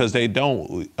safeties because they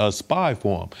don't spy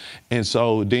for him. And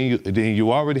so then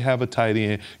you already have a tight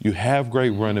end. You have great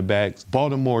running backs.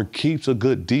 Baltimore keeps a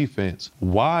good defense.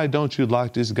 Why don't you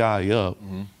lock this guy up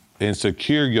and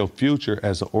secure your future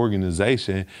as an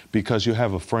organization because you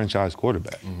have a franchise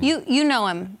quarterback. You know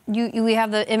him. We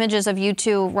have the images of you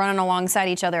two running alongside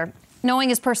each other. Knowing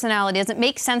his personality, does it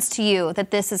make sense to you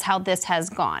that this is how this has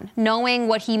gone? Knowing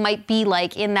what he might be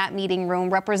like in that meeting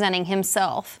room, representing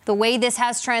himself, the way this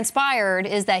has transpired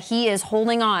is that he is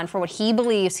holding on for what he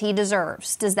believes he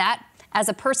deserves. Does that, as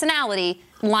a personality,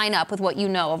 line up with what you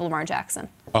know of Lamar Jackson?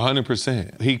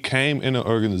 100%. He came in the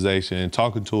organization and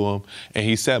talking to him, and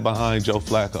he sat behind Joe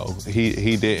Flacco.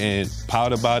 He didn't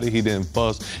pout about it. He didn't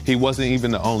fuss. He wasn't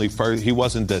even the only first. He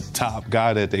wasn't the top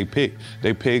guy that they picked.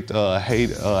 They picked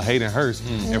Hayden Hurst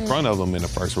in front of him in the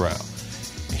first round.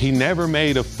 He never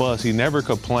made a fuss. He never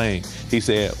complained. He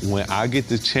said, when I get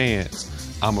the chance,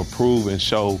 I'm going to prove and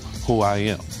show who I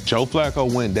am. Joe Flacco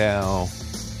went down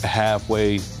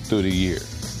halfway through the year.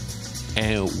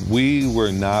 And we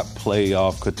were not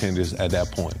playoff contenders at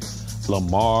that point.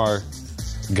 Lamar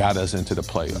got us into the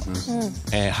playoffs.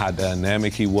 And how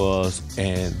dynamic he was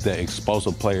and the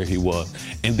explosive player he was.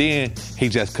 And then he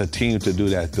just continued to do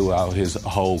that throughout his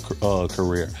whole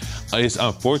career. It's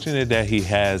unfortunate that he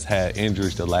has had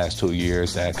injuries the last 2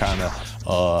 years that kind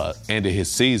of ended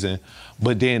his season.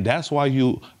 But then that's why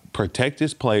you protect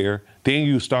this player, then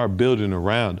you start building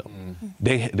around them.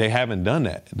 They haven't done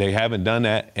that. They haven't done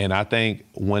that, and I think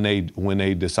when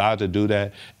they decide to do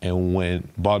that, and when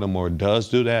Baltimore does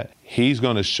do that, he's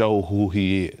going to show who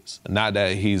he is. Not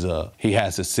that he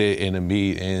has to sit in the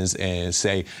meetings and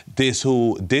say this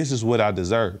is what I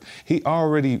deserve. He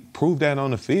already proved that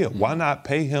on the field. Why not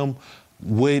pay him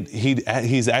what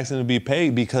he's asking to be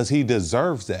paid? Because he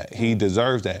deserves that. He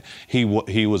deserves that. He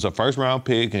was a first-round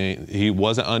pick, and he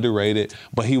wasn't underrated,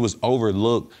 but he was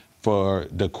overlooked for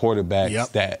the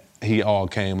quarterbacks that he all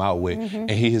came out with.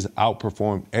 And he has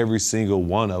outperformed every single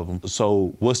one of them.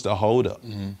 So what's the holdup?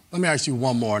 Let me ask you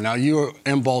one more. Now, you were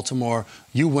in Baltimore.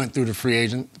 You went through the free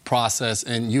agent process,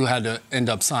 and you had to end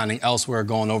up signing elsewhere,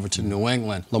 going over to New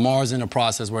England. Lamar's in a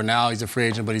process where now he's a free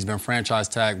agent, but he's been franchise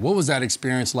tagged. What was that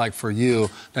experience like for you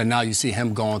that now you see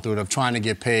him going through it, of trying to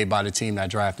get paid by the team that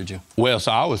drafted you? Well,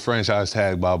 so I was franchise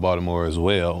tagged by Baltimore as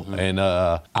well. And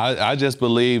I just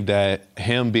believe that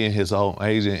him being his own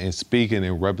agent and speaking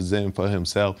and representing for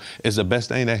himself is the best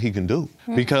thing that he can do.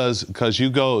 Because you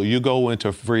go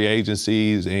into free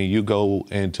agencies and you go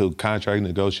into contract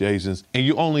negotiations, and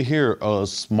you only hear a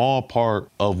small part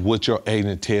of what your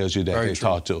agent tells you that they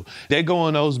talk to. They go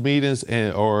in those meetings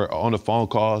or on the phone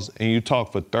calls, and you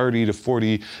talk for 30 to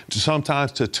 40,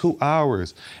 sometimes to 2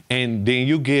 hours. And then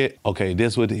you get, okay,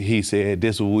 this is what he said,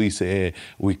 this is what we said,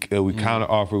 we counter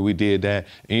offer, we did that.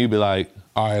 And you be like,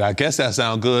 all right, I guess that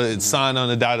sounds good. Sign on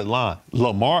the dotted line.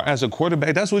 Lamar as a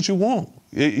quarterback, that's what you want.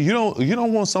 You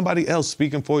don't want somebody else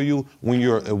speaking for you when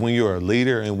you're a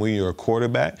leader and when you're a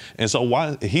quarterback. And so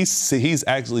why he's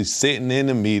actually sitting in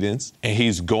the meetings and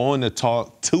he's going to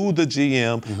talk to the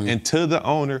GM and to the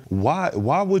owner.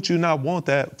 Why would you not want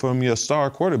that from your star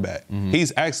quarterback?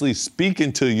 He's actually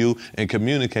speaking to you and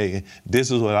communicating,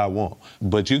 this is what I want.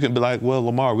 But you can be like, well,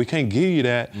 Lamar, we can't give you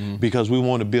that because we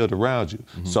want to build around you.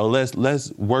 So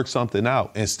let's work something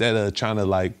out instead of trying to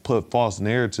like put false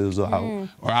narratives out.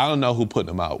 Or I don't know who put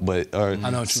them out, but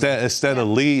instead of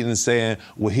leading and saying,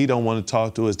 well, he don't want to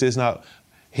talk to us, this not.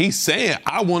 He's saying,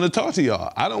 I want to talk to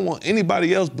y'all. I don't want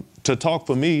anybody else to talk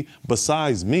for me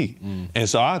besides me. And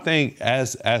so I think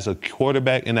as a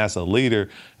quarterback and as a leader,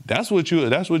 that's what you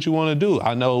want to do.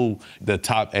 I know the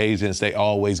top agents, they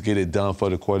always get it done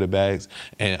for the quarterbacks,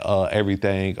 and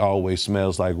everything always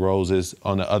smells like roses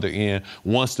on the other end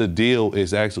once the deal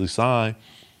is actually signed.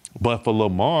 But for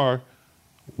Lamar,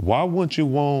 why wouldn't you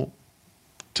want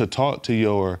to talk to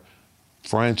your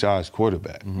franchise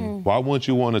quarterback? Why wouldn't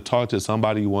you want to talk to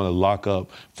somebody you want to lock up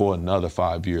for another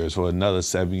 5 years, for another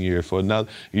 7 years, for another,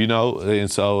 And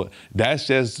so that's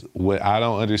just what I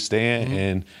don't understand.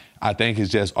 And I think it's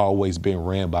just always been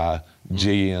ran by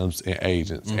GMs and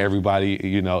agents. Everybody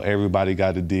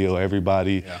got a deal.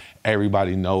 Everybody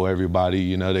know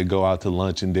everybody. They go out to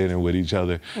lunch and dinner with each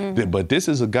other. But this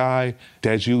is a guy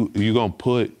that you're going to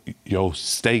put your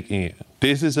stake in.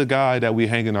 This is a guy that we're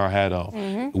hanging our hat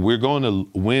on. We're going to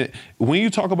win. When you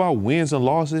talk about wins and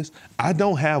losses, I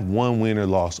don't have one win or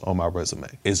loss on my resume.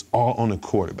 It's all on the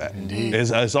quarterback.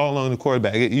 It's all on the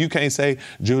quarterback. You can't say,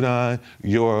 Judon,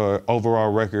 your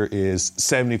overall record is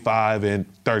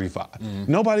 75-35.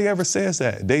 Nobody ever says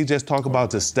that. They just talk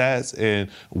about the stats and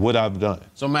what I've done.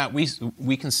 So, Matt, we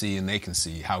can see and they can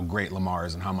see how great Lamar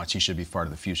is and how much he should be part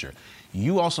of the future.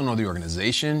 You also know the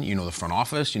organization, you know the front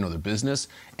office, you know the business.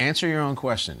 Answer your own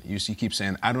question. You keep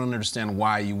saying, I don't understand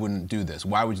why you wouldn't do this.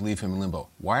 Why would you leave him in limbo?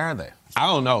 Why are they? I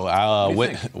don't know.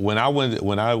 When I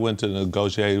went to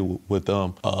negotiate with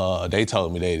them, they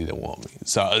told me they didn't want me.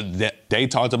 So they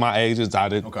talked to my agents. I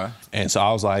didn't. Okay. And so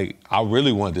I was like, I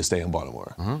really wanted to stay in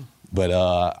Baltimore. Uh-huh. But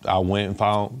I went and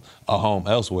found a home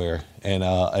elsewhere, and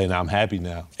I'm happy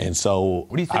now. And so,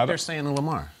 what do you think they're saying to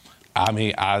Lamar? I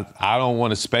mean, I don't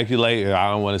want to speculate, or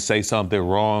I don't want to say something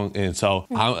wrong, and so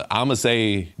I'm gonna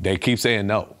say they keep saying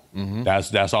no. Mm-hmm.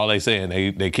 That's all they saying.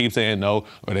 They keep saying no,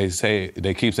 or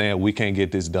they keep saying we can't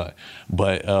get this done.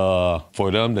 But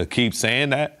for them to keep saying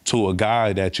that to a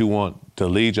guy that you want to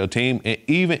lead your team, and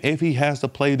even if he has to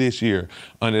play this year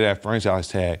under that franchise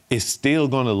tag, it's still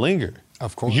gonna linger.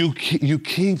 Of course. You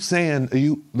keep saying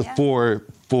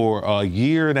for a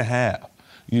year and a half,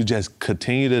 you just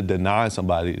continue to deny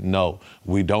somebody, no,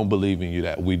 we don't believe in you,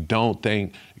 that we don't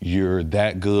think you're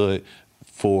that good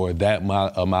for that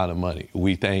amount of money.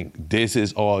 We think this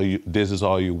is all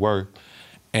you're worth.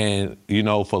 And,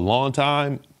 for a long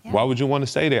time, why would you want to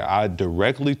stay there? I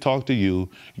directly talked to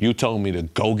you. You told me to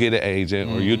go get an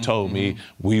agent, or you told me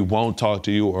we won't talk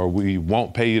to you, or we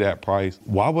won't pay you that price.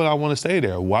 Why would I want to stay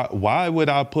there? Why would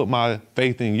I put my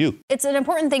faith in you? It's an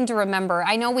important thing to remember.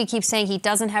 I know we keep saying he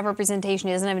doesn't have representation,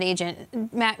 he doesn't have an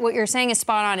agent. Matt, what you're saying is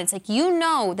spot on. It's like,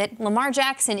 that Lamar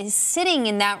Jackson is sitting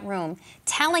in that room,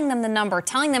 telling them the number,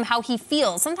 telling them how he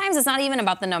feels. Sometimes it's not even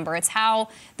about the number. It's how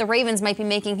the Ravens might be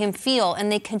making him feel.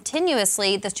 And they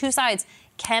continuously, the two sides,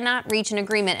 cannot reach an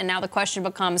agreement, and now the question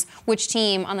becomes which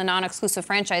team on the non-exclusive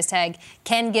franchise tag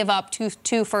can give up two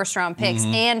first-round picks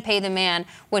and pay the man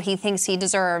what he thinks he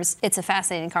deserves. It's a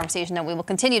fascinating conversation that we will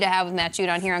continue to have with Matt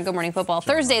Judon here on Good Morning Football.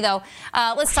 Thursday, though,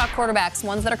 let's talk quarterbacks,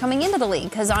 ones that are coming into the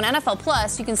league, because on NFL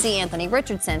Plus, you can see Anthony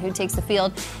Richardson, who takes the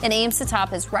field and aims to top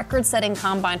his record-setting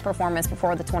combine performance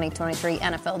before the 2023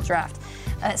 NFL Draft.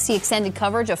 See extended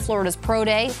coverage of Florida's Pro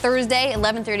Day, Thursday,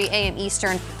 11:30 a.m.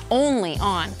 Eastern, only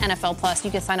on NFL Plus.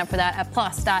 You can sign up for that at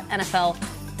plus.nfl.com.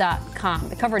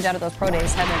 The coverage out of those Pro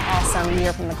Days have been awesome. You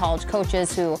hear from the college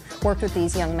coaches who worked with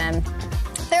these young men.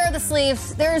 There are the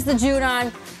sleeves. There's the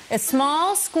Judon, a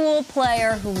small school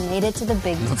player who made it to the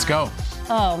big time. Let's go.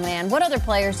 Oh, man. What other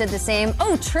players did the same?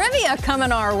 Oh, trivia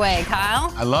coming our way,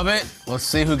 Kyle. I love it. Let's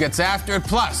see who gets after it.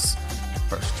 Plus,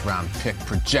 first-round pick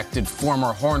projected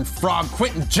former Horned Frog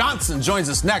Quentin Johnson joins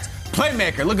us next.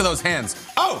 Playmaker, look at those hands.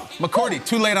 Oh, McCourty,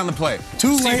 too late on the play.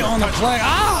 Too late on the play.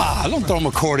 Don't throw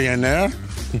McCourty in there.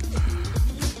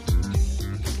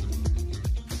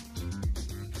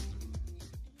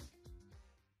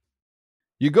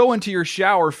 You go into your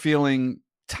shower feeling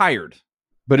tired,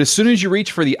 but as soon as you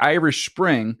reach for the Irish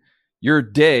Spring, your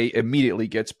day immediately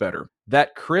gets better.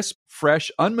 That crisp,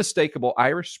 fresh, unmistakable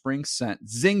Irish Spring scent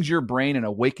zings your brain and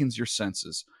awakens your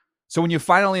senses. So when you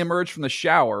finally emerge from the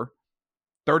shower,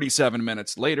 37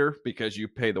 minutes later, because you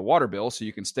pay the water bill so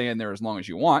you can stay in there as long as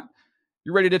you want,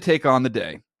 you're ready to take on the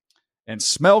day. And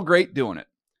smell great doing it.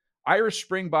 Irish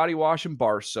Spring Body Wash and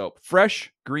Bar Soap.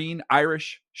 Fresh, green,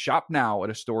 Irish. Shop now at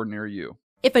a store near you.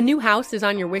 If a new house is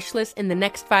on your wish list in the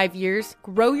next 5 years,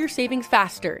 grow your savings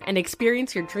faster and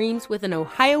experience your dreams with an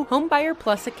Ohio Homebuyer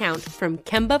Plus account from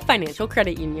Kemba Financial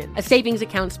Credit Union. A savings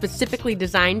account specifically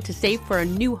designed to save for a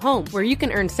new home, where you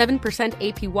can earn 7%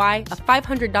 APY,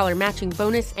 a $500 matching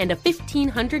bonus, and a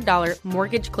 $1,500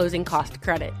 mortgage closing cost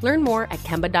credit. Learn more at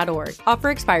Kemba.org. Offer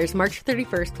expires March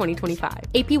 31st, 2025.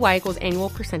 APY equals annual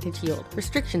percentage yield.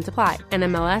 Restrictions apply.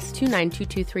 NMLS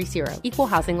 292230. Equal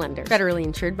housing lender. Federally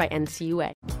insured by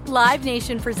NCUA. Live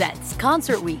Nation presents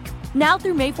Concert Week. Now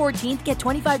through May 14th, get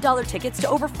 $25 tickets to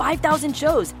over 5,000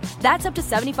 shows. That's up to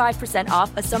 75%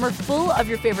 off a summer full of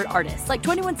your favorite artists like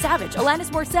 21 Savage,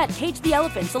 Alanis Morissette, Cage the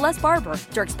Elephant, Celeste Barber,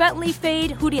 Dierks Bentley,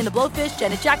 Fade, Hootie and the Blowfish,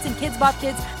 Janet Jackson, Kids Bop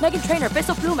Kids, Meghan Trainor,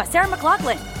 Peso Pluma, Sarah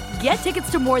McLachlan. Get tickets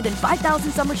to more than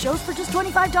 5,000 summer shows for just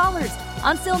 $25.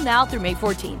 Until now through May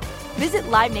 14th. Visit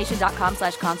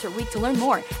LiveNation.com/Concert Week to learn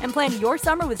more and plan your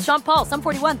summer with Sean Paul, Sum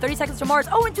 41, 30 Seconds to Mars,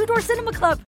 and Two Door Cinema Club.